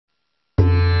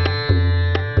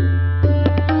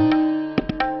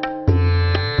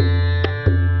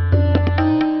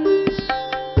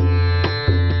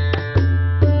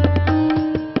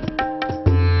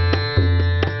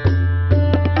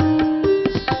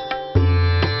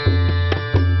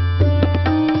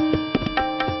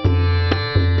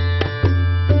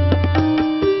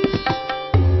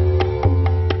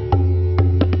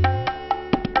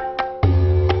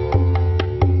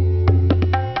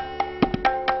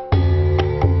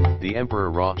The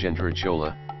Emperor Rajendra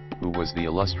Chola, who was the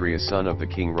illustrious son of the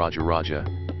King Rajaraja,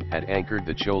 had anchored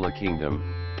the Chola kingdom,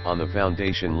 on the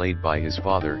foundation laid by his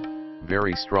father,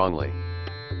 very strongly.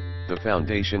 The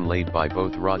foundation laid by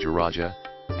both Rajaraja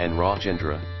and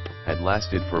Rajendra had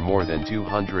lasted for more than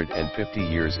 250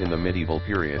 years in the medieval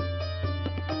period.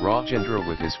 Rajendra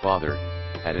with his father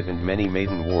had attended many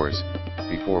maiden wars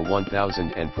before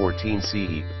 1014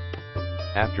 CE.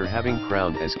 After having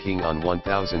crowned as king on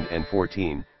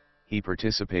 1014, he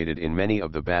participated in many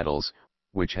of the battles,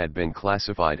 which had been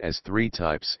classified as three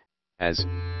types, as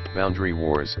boundary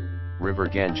wars, river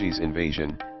Ganges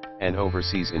invasion, and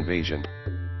overseas invasion.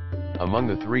 Among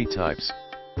the three types,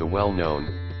 the well-known,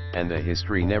 and the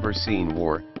history never seen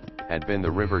war, had been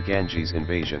the river Ganges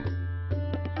invasion.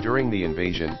 During the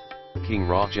invasion, King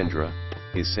Rajendra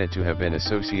is said to have been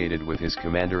associated with his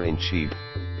commander-in-chief,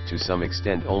 to some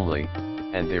extent only,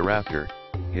 and thereafter,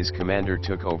 his commander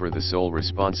took over the sole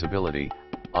responsibility,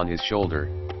 on his shoulder,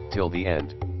 till the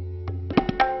end.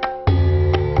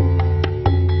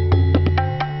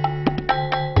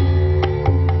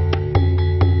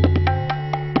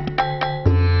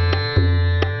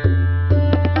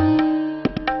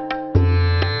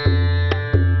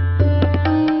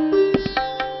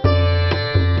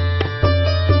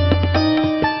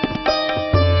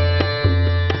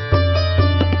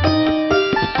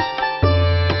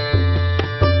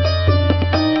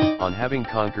 Having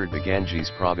conquered the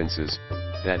Ganges provinces,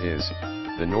 that is,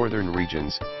 the northern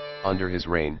regions, under his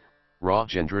reign,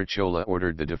 Rajendra Chola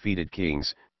ordered the defeated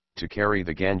kings, to carry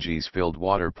the Ganges-filled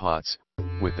water pots,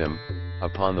 with them,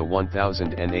 upon the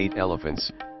 1008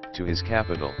 elephants, to his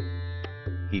capital.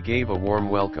 He gave a warm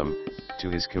welcome, to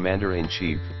his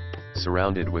commander-in-chief,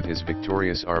 surrounded with his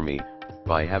victorious army,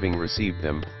 by having received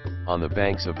them, on the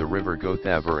banks of the river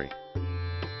Godavari.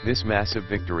 This massive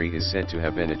victory is said to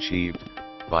have been achieved,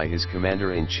 by his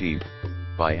commander-in-chief,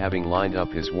 by having lined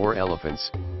up his war elephants,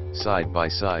 side by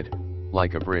side,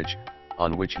 like a bridge,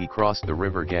 on which he crossed the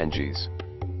river Ganges.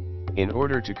 In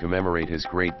order to commemorate his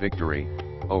great victory,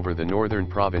 over the northern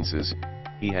provinces,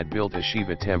 he had built a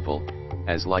Shiva temple,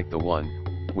 as like the one,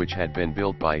 which had been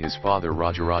built by his father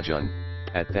Rajarajan,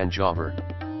 at Thanjavur.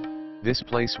 This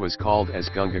place was called as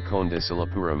Gangaikonda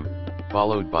Cholapuram,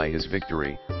 followed by his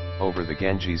victory, over the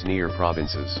Ganges near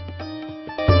provinces.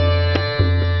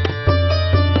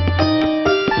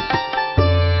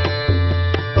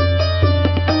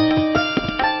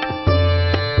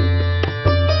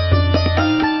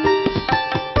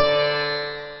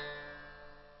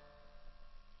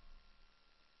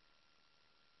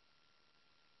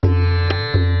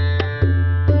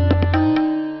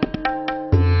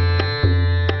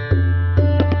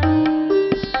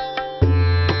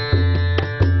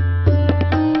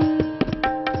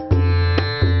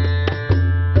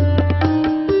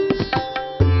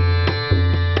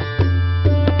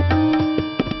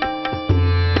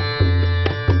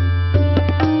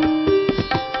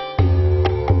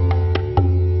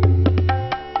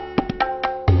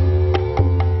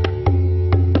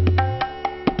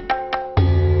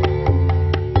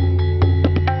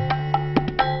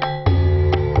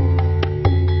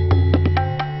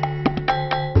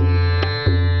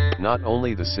 Not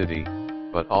only the city,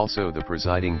 but also the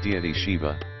presiding deity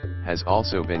Shiva, has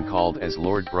also been called as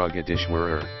Lord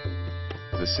Brigadishwarar.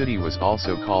 The city was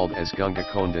also called as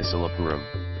Gangaikonda Cholapuram.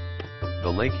 The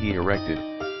lake he erected,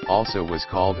 also was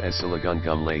called as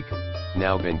Silagungam Lake,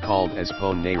 now been called as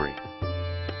Ponneri.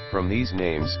 From these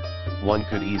names, one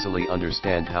could easily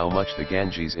understand how much the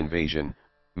Ganges invasion,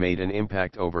 made an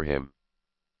impact over him.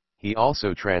 He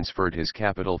also transferred his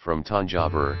capital from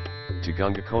Thanjavur, to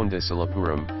Gangaikonda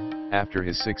Cholapuram, after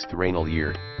his 6th regnal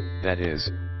year, that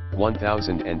is,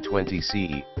 1020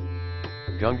 CE.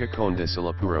 Gangaikonda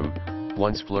Cholapuram,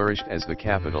 once flourished as the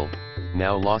capital,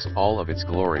 now lost all of its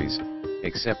glories,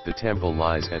 except the temple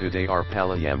lies at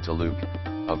Udayarpalayam Taluk,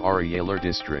 of Ariyalur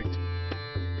district.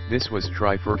 This was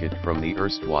trifurcate from the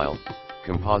erstwhile,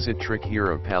 composite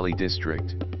Trichyur of Pali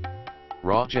district.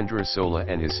 Rajendra Chola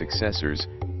and his successors,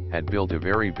 had built a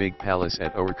very big palace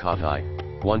at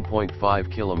Orakatai, 1.5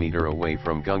 km away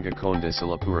from Gangaikonda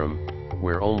Cholapuram,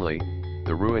 where only,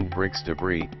 the ruined bricks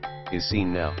debris, is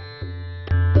seen now.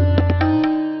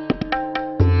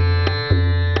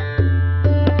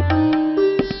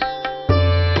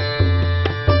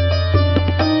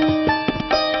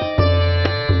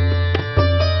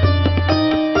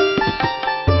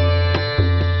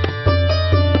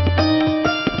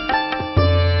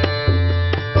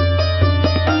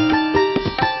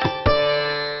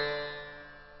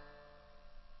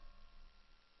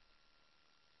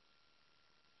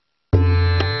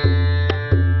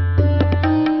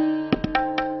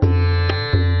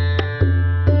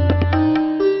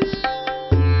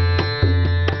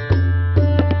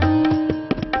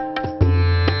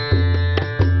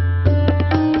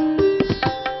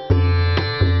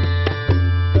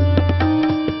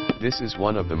 This is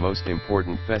one of the most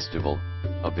important festival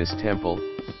of this temple,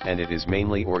 and it is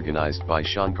mainly organized by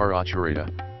Shankaracharya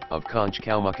of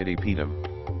Kanchkaumukadi Peetham.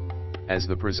 As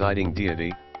the presiding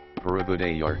deity,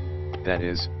 Parabudayar, that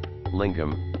is,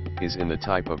 lingam, is in the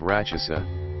type of Rakshasa,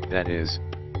 that is,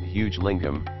 huge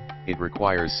lingam, it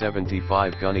requires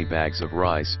 75 gunny bags of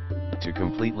rice to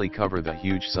completely cover the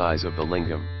huge size of the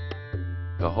lingam.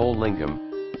 The whole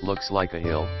lingam looks like a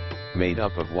hill, made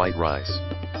up of white rice.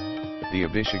 The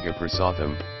Abhisheka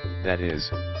Prasadam, that is,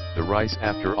 the rice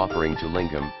after offering to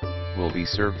lingam, will be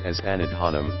served as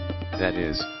anadhanam, that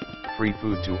is, free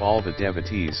food to all the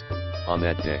devotees, on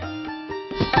that day.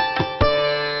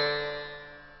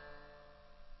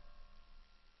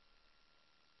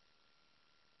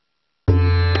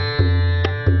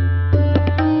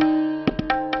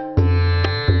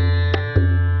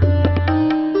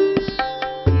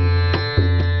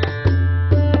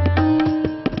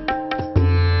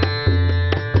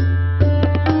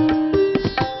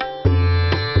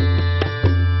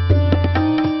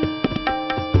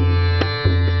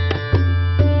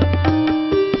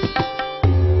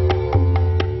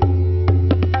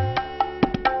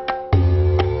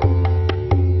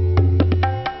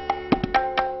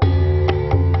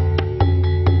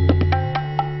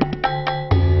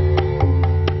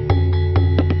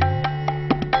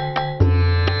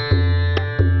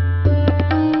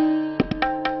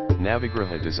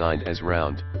 Navigriha designed as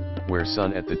round, where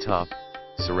sun at the top,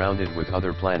 surrounded with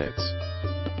other planets.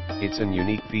 It's an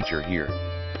unique feature here.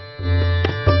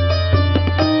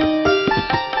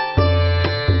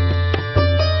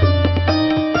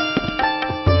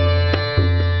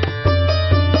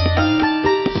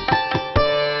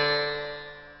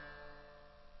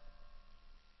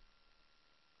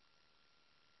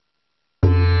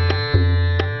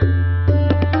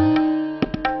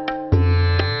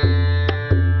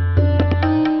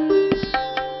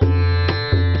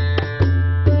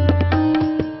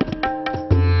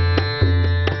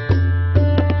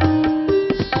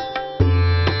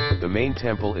 The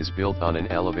temple is built on an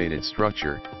elevated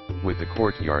structure, with the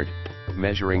courtyard,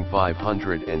 measuring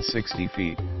 560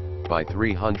 feet, by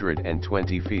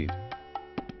 320 feet.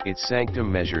 Its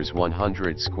sanctum measures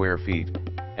 100 square feet,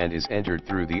 and is entered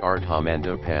through the Ardha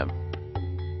Mandapam.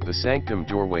 The sanctum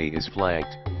doorway is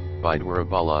flanked by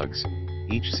Dwarabalugs,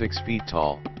 each 6 feet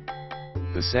tall.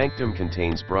 The sanctum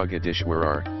contains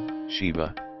Brigadishwarar,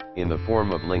 Shiva, in the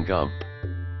form of lingam.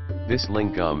 This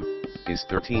lingam is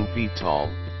 13 feet tall,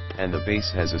 and the base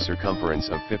has a circumference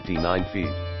of 59 feet.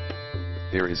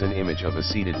 There is an image of a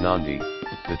seated Nandi,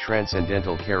 the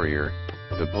transcendental carrier,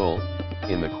 the bull,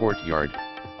 in the courtyard,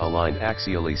 aligned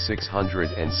axially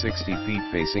 660 feet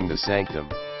facing the sanctum.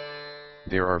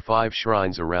 There are 5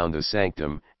 shrines around the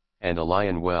sanctum, and a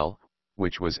lion well,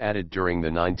 which was added during the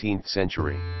 19th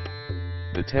century.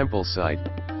 The temple site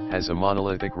has a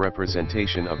monolithic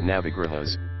representation of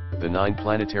Navigrihas, the 9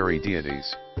 planetary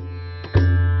deities.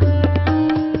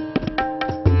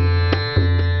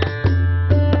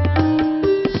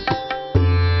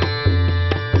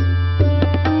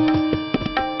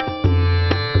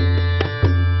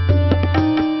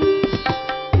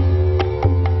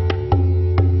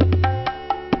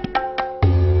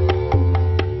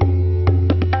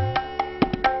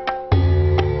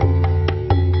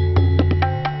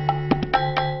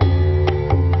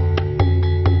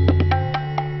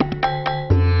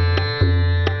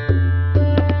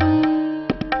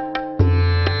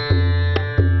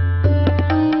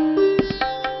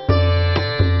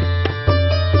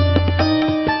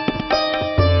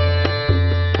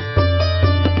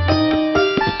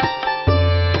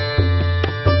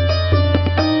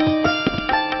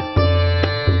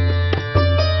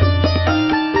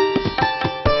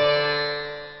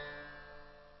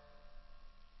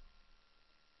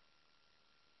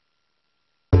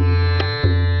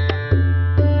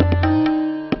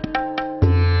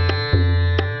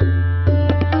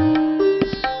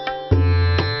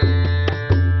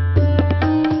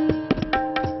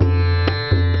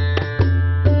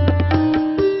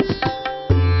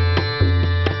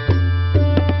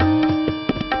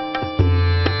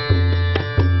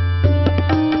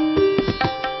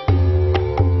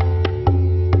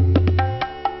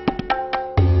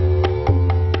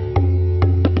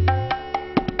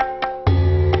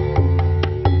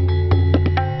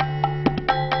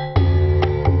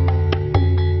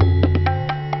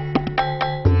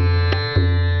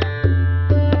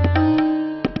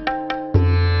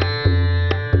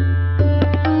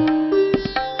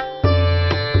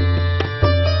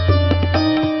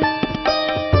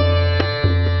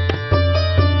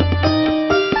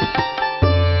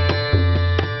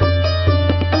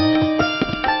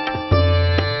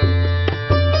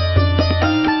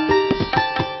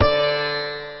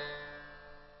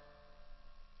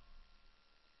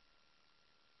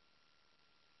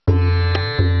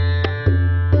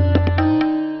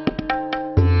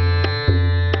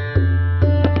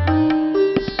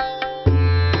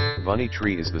 bunny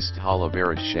tree is the Sthala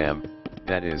Varisham,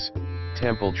 that is,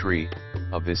 temple tree,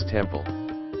 of this temple.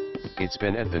 It's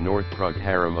been at the North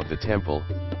Pragharam of the temple,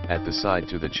 at the side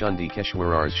to the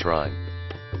Chandikeshwarar's shrine.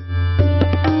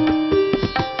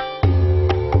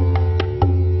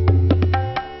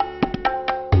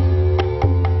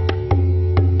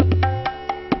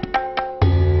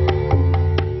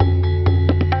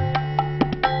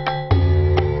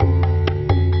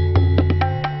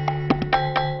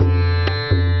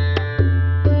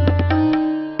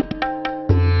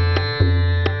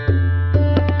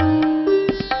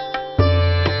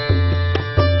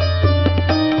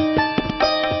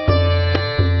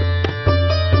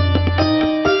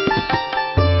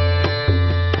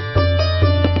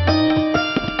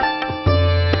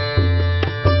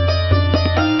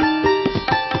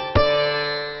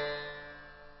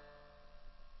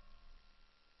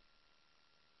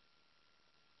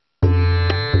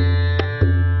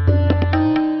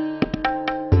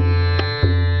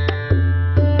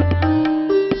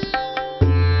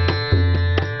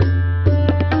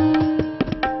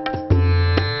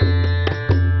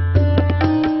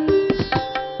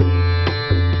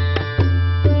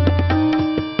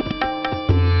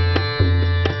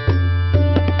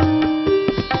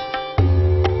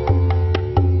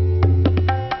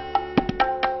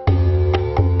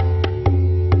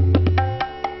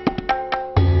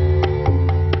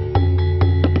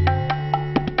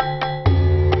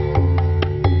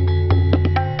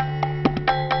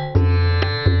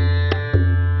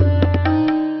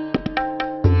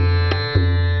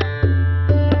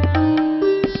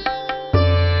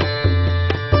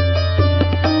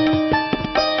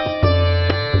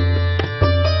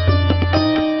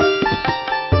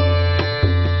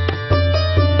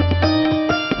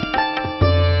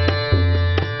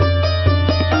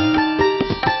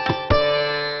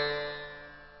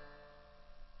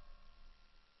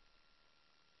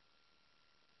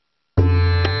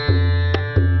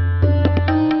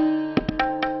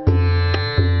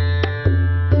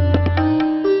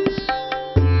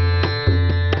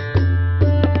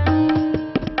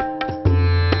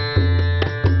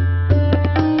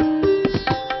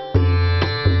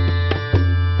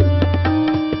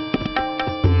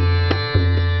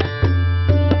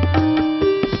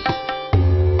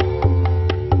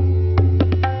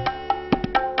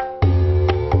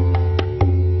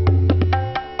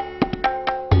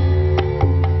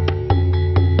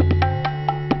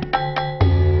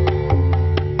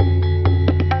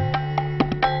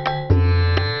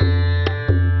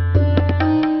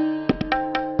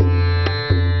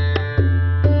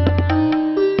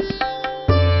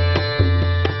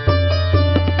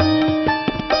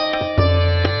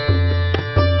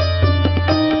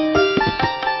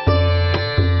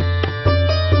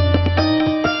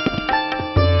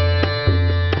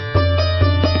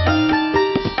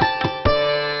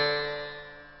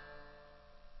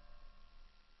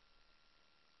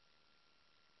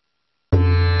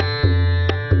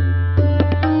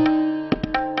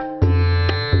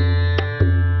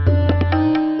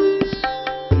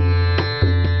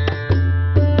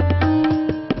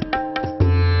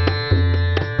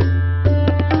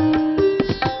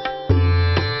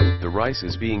 Rice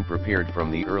is being prepared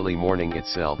from the early morning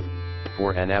itself,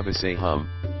 for Annabishekam,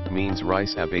 means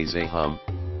rice abhishekam,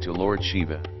 to Lord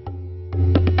Shiva.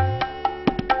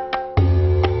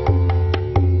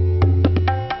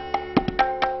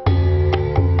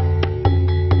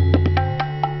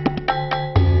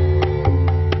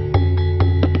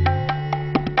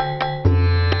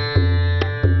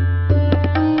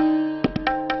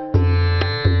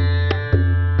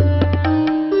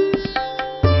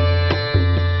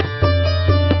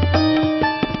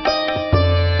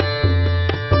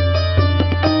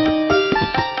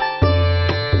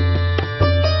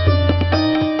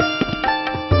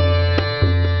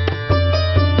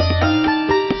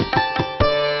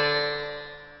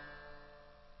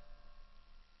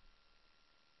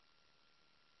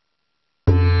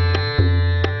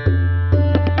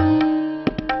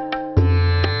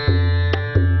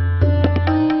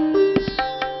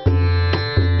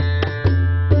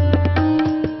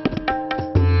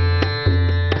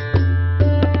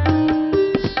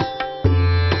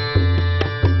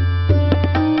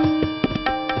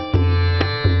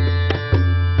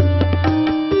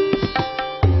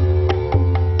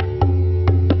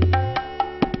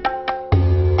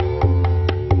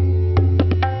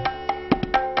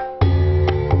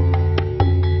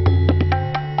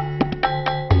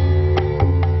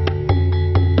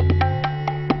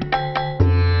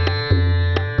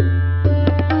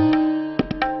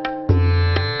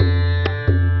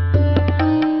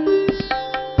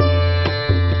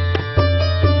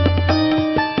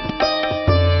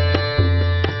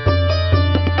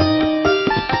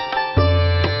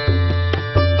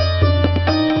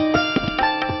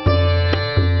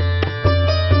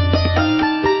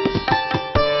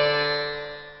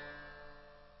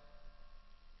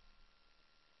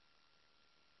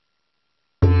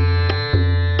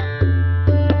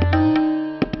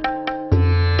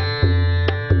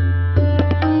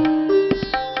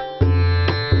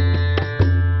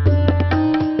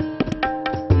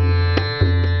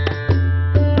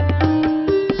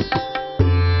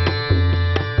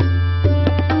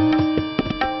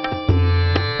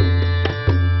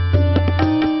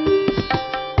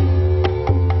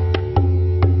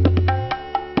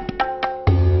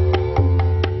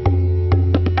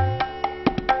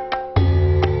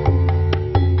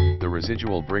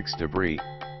 residual bricks debris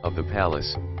of the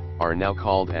palace are now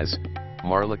called as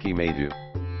Maaligai Medu.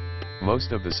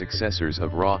 Most of the successors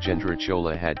of Rajendra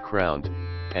Chola had crowned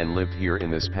and lived here in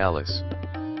this palace.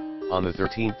 On the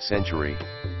 13th century,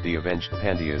 the avenged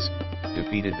Pandyas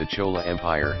defeated the Chola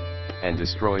Empire and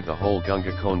destroyed the whole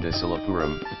Gangaikonda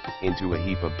Cholapuram into a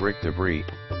heap of brick debris,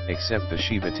 except the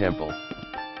Shiva temple.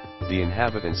 The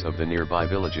inhabitants of the nearby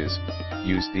villages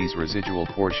used these residual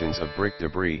portions of brick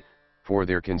debris for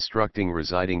their constructing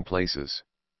residing places.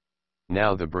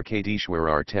 Now the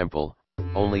Brihadishwarar temple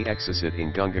only exists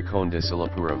in Gangaikonda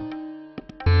Cholapuram.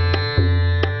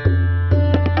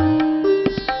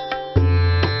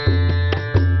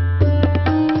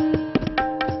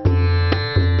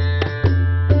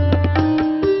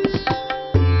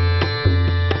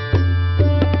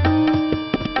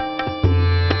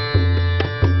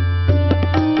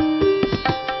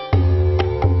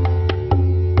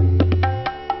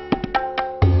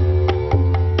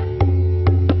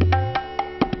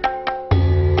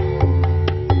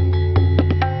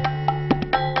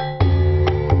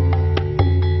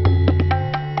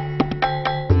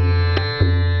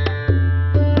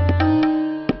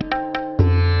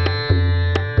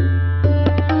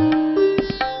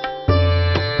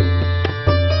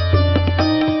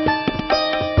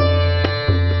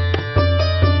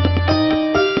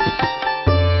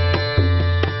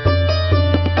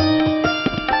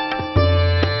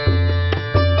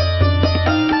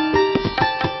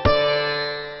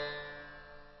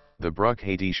 The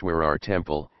Brihadishwarar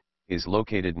temple is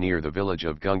located near the village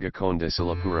of Gangaikonda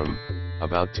Cholapuram,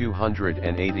 about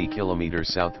 280 km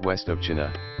southwest of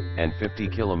Chennai, and 50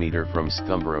 km from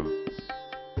Sthumbaram.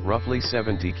 Roughly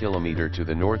 70 km to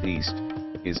the northeast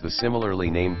is the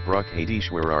similarly named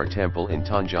Brihadishwarar temple in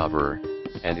Tanjavur,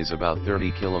 and is about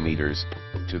 30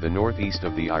 km to the northeast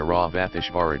of the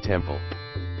Airavatheshvara temple.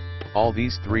 All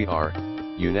these three are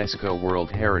UNESCO World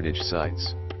Heritage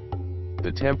Sites.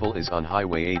 The temple is on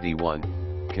Highway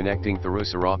 81, connecting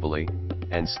Tiruchirappalli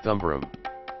and Sthumbaram.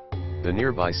 The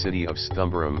nearby city of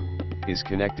Sthumbaram is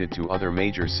connected to other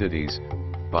major cities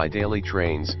by daily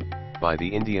trains, by the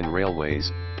Indian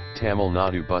Railways, Tamil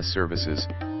Nadu bus services,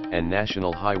 and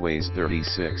National Highways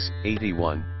 36,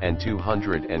 81, and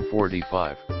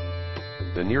 245.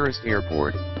 The nearest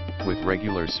airport, with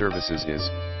regular services, is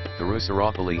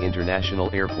Tiruchirappalli International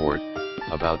Airport,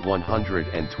 about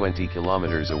 120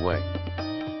 kilometers away.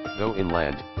 Though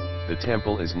inland, the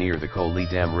temple is near the Kolli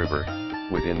River,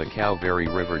 within the Kaveri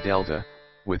River Delta,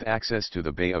 with access to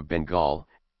the Bay of Bengal,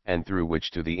 and through which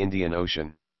to the Indian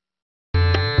Ocean.